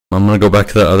I'm gonna go back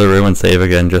to the other room and save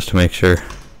again just to make sure.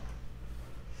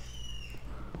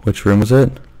 Which room was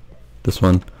it? This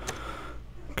one.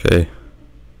 Okay.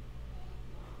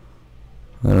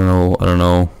 I don't know. I don't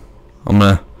know.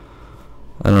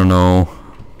 I don't know.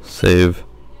 Save.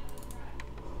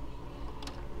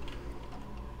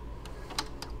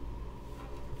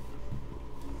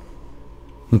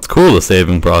 It's cool, the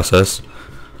saving process.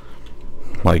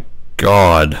 My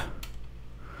God.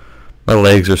 My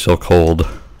legs are so cold.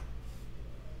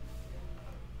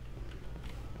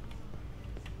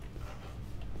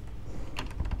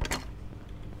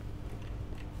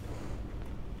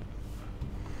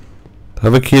 I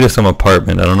have a key to some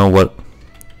apartment. I don't know what.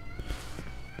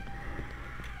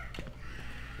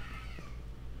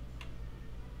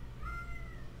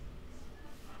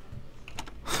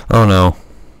 Oh no.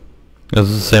 Is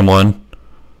this the same one?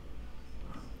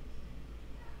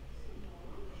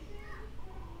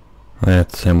 Oh yeah,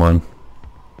 it's the same one.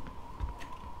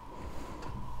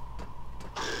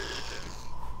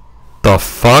 The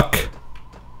fuck?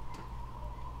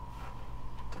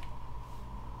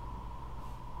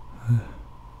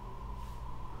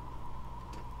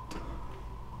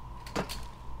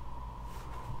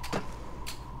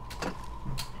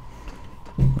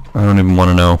 I don't even want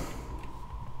to know.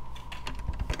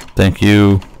 Thank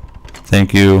you.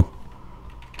 Thank you.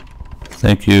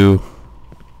 Thank you.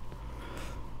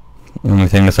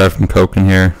 Anything aside from Coke in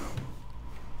here?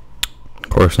 Of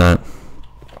course not.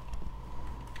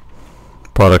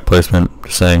 Product placement,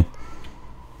 just saying.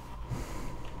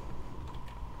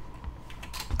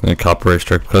 A copyright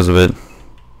strike because of it.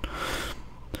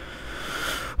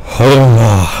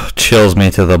 Oh, chills me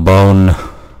to the bone.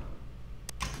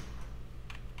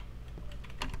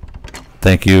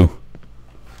 Thank you.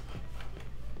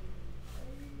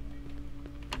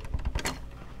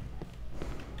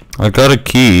 I got a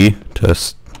key to...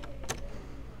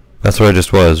 That's where I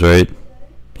just was, right?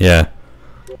 Yeah.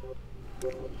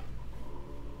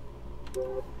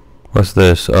 What's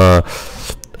this? A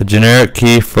generic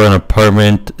key for an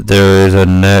apartment. There is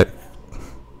a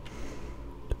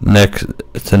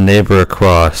it's a neighbor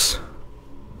across.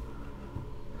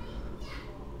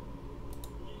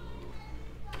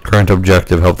 Current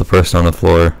objective, help the person on the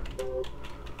floor.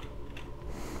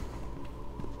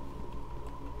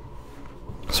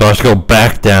 So I have to go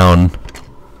back down.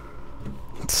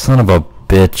 Son of a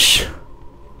bitch.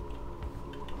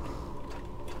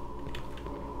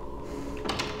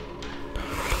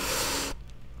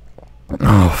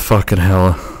 Oh, fucking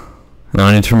hell. Now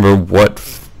I need to remember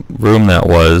what room that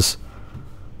was.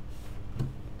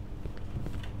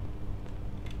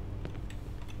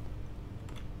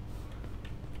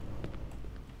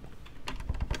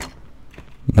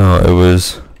 No, it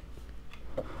was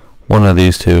one of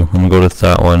these two. I'm gonna go to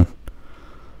that one.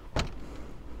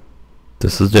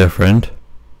 This is different.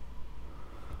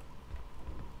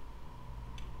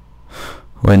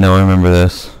 Wait, no, I remember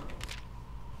this.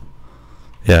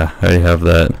 Yeah, I already have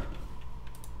that.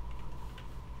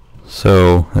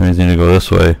 So, that means I need to go this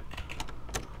way.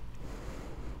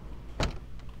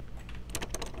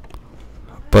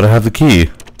 But I have the key.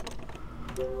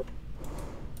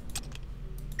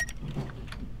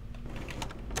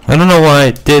 I don't know why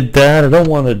I did that. I don't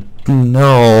want to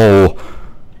know.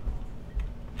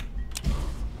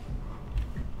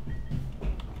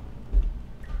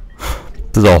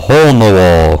 There's a hole in the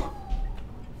wall.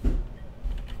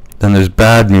 Then there's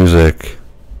bad music.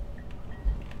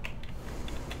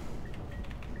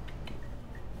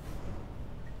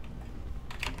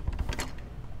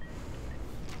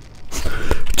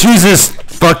 Jesus,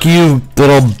 fuck you,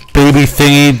 little baby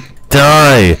thingy.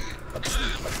 Die.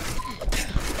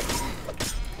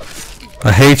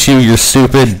 I hate you, you're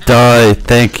stupid. Die.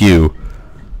 Thank you.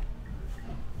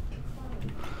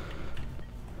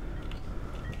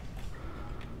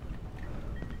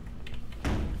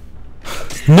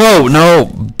 No,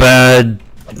 no, bad.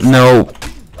 No,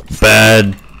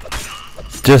 bad.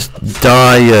 Just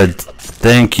die.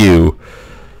 Thank you.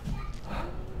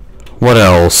 What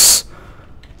else?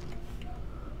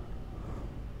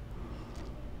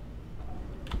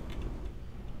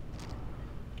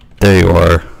 There you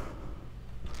are.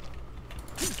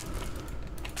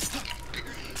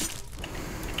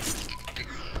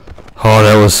 Oh,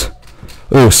 that was...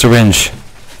 Ooh, syringe.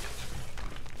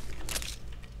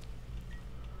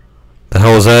 The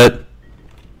hell was that?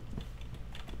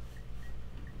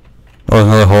 Oh,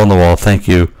 another hole in the wall. Thank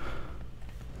you.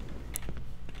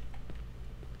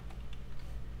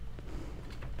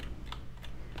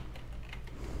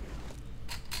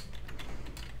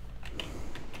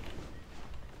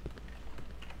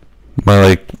 My,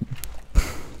 like...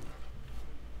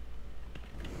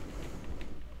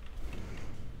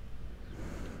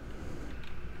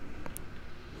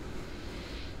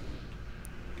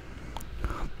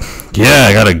 Yeah,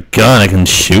 I got a gun. I can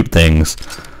shoot things.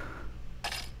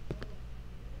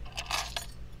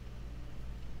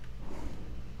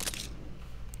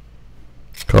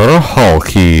 Got a hull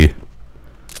key.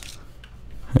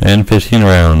 And 15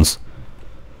 rounds.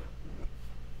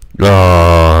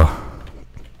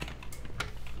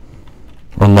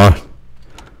 Unlocked.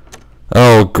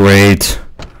 Oh, great.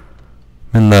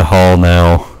 I'm in the hall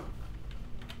now.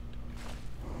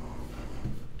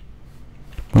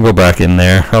 I'll go back in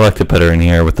there. I liked it better in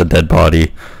here with the dead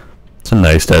body. It's a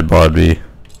nice dead body.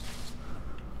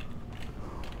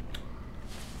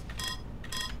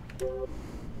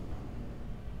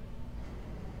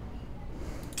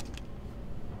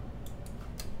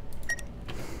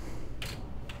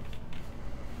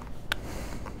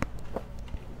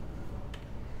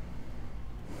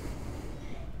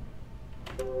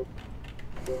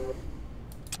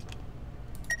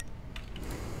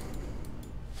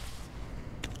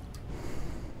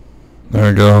 There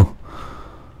we go.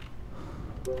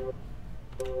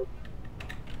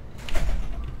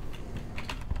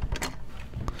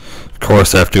 Of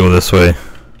course I have to go this way. You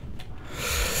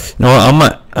know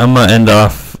what, I'm gonna end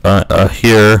off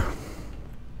here.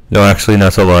 No, actually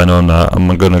that's a lie, no I'm not. I'm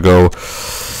gonna go a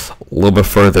little bit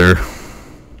further.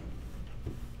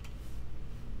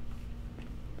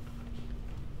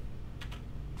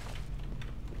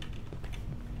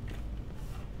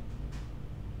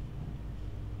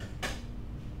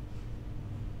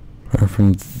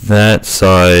 From that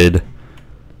side,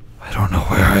 I don't know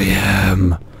where I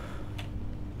am.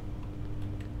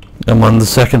 I'm on the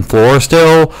second floor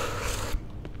still.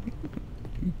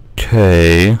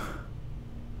 Okay.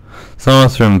 So I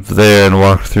went from there and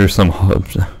walked through some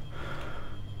hubs.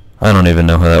 I don't even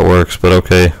know how that works, but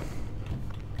okay.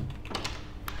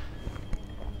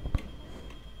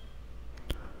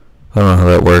 I don't know how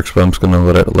that works, but I'm just gonna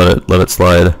let it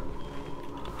slide.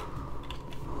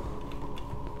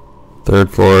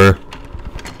 Third floor,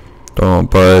 don't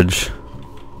budge.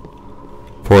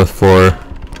 Fourth floor,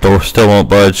 door still won't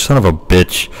budge. Son of a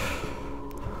bitch.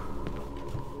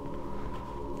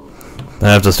 I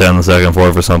have to stay on the second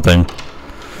floor for something.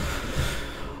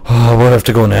 Oh, we'll have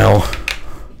to go now.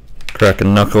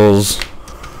 Cracking knuckles.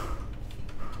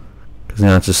 Because you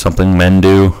know, it's just something men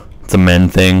do. It's a men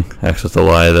thing. Actually, it's a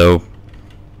lie though.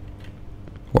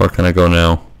 Where can I go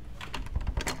now?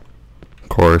 Of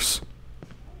course.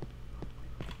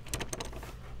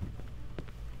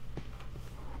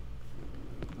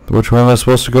 Which way am I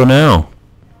supposed to go now?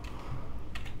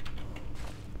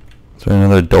 Is there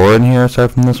another door in here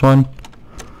aside from this one?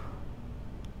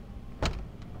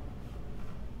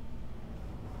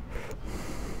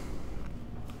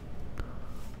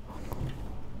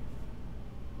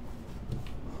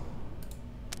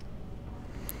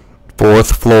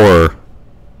 Fourth floor.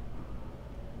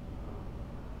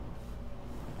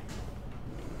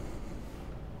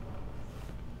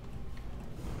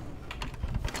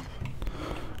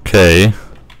 Okay. I'm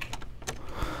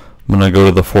gonna go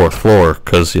to the fourth floor,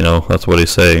 cause you know, that's what he's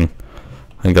saying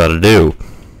I gotta do.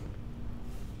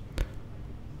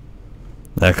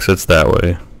 Exits that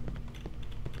way.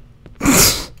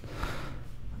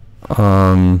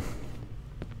 I'm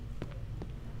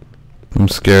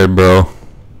scared, bro.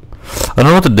 I don't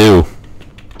know what to do.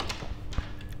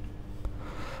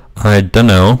 I don't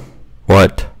know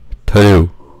what to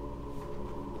do.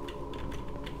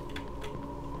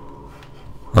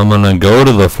 I'm gonna go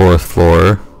to the fourth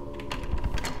floor.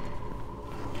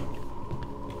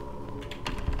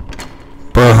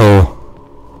 Bro.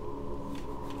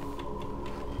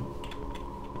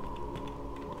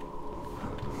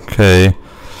 Okay.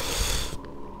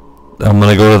 I'm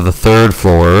gonna go to the third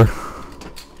floor.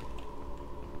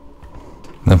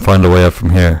 Then find a way up from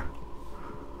here.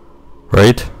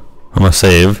 Right? I'm gonna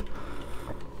save.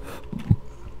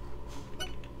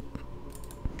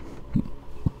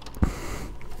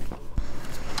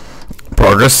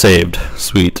 Progress saved.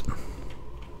 Sweet.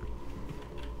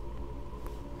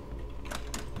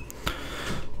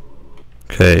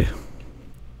 Okay.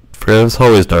 Forget if this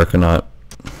hallway's dark or not.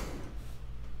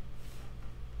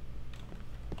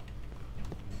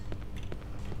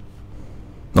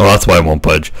 Oh, that's why I won't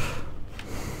budge.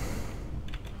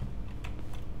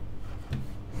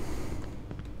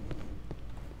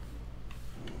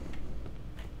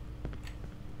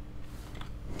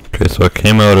 Okay, so I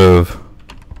came out of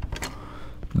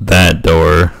that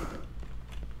door.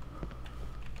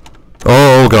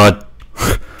 Oh god.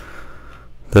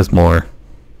 There's more.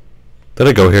 Did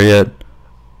I go here yet?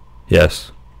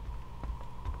 Yes.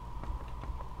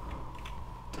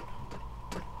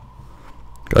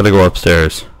 Gotta go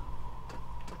upstairs.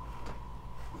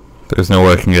 There's no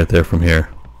way I can get there from here.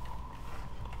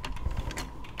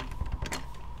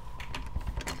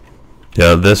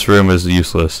 Yeah, this room is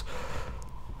useless.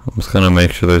 I'm just gonna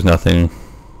make sure there's nothing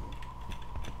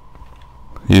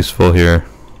useful here.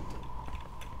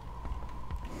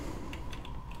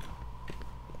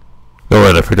 Oh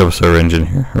right, I picked up a syringe in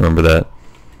here. Remember that.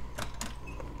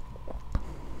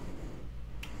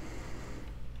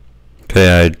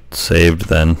 Okay, I saved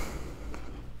then.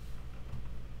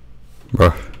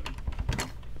 Bruh.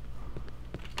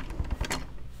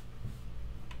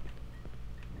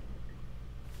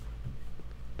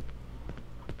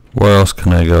 Where else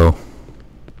can I go?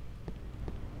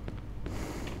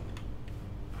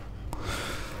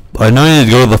 I know I need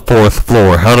to go to the 4th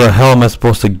floor. How the hell am I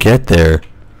supposed to get there?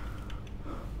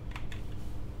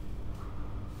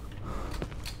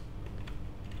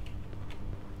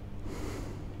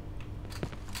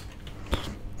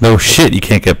 No shit, you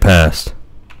can't get past.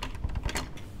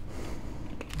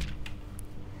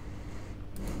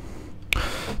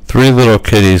 Three little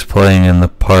kitties playing in the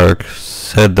park.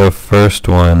 Said the first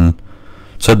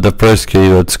kitty,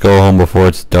 let's go home before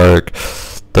it's dark.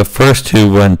 The first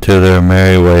two went to their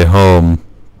merry way home.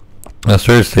 I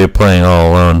started to stay playing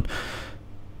all alone.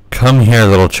 Come here,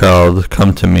 little child,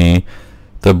 come to me.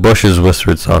 The bushes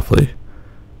whispered softly.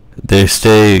 They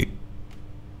stay.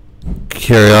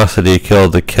 Curiosity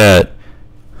killed the cat.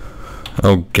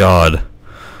 Oh God.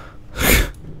 I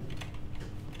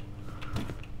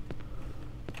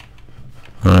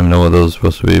don't even know what those are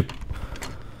supposed to be.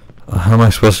 How am I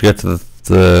supposed to get to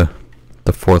the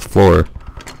 4th floor?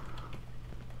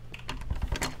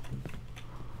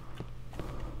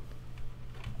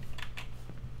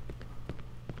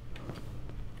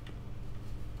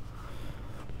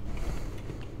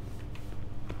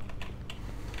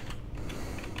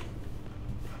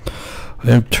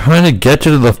 I'm trying to get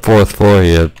you to the 4th floor,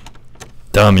 you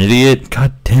dumb idiot.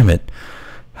 God damn it.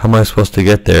 How am I supposed to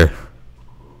get there?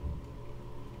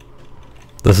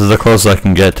 This is the closest I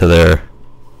can get to there.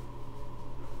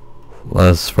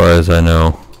 As far as I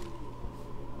know.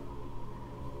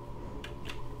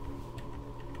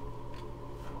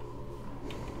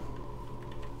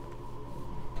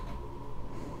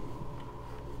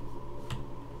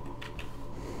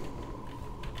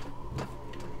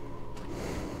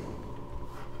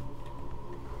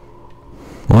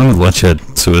 Why would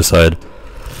bloodshed suicide?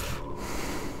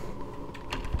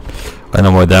 I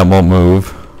know why that won't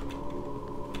move.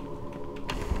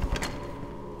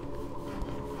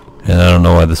 And I don't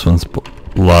know why this one's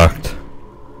locked.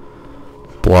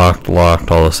 Blocked,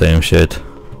 locked, all the same shit.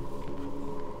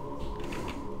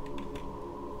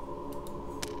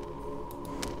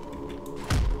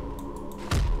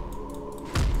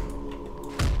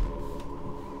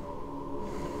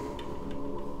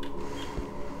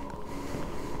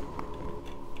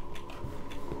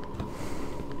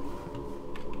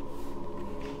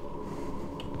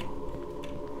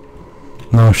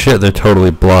 No shit, they're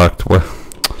totally blocked. What?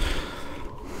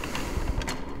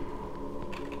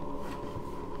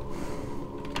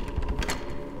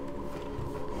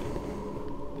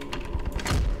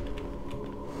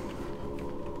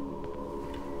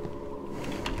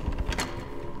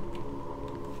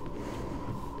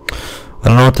 I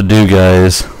don't know what to do,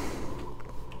 guys.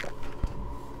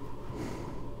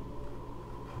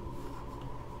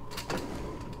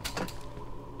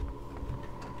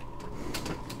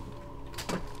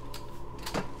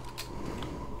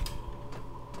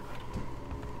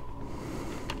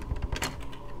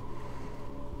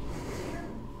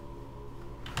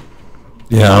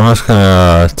 Yeah, I'm just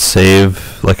gonna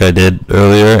save like I did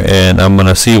earlier, and I'm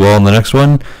gonna see you all in the next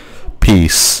one.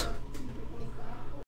 Peace.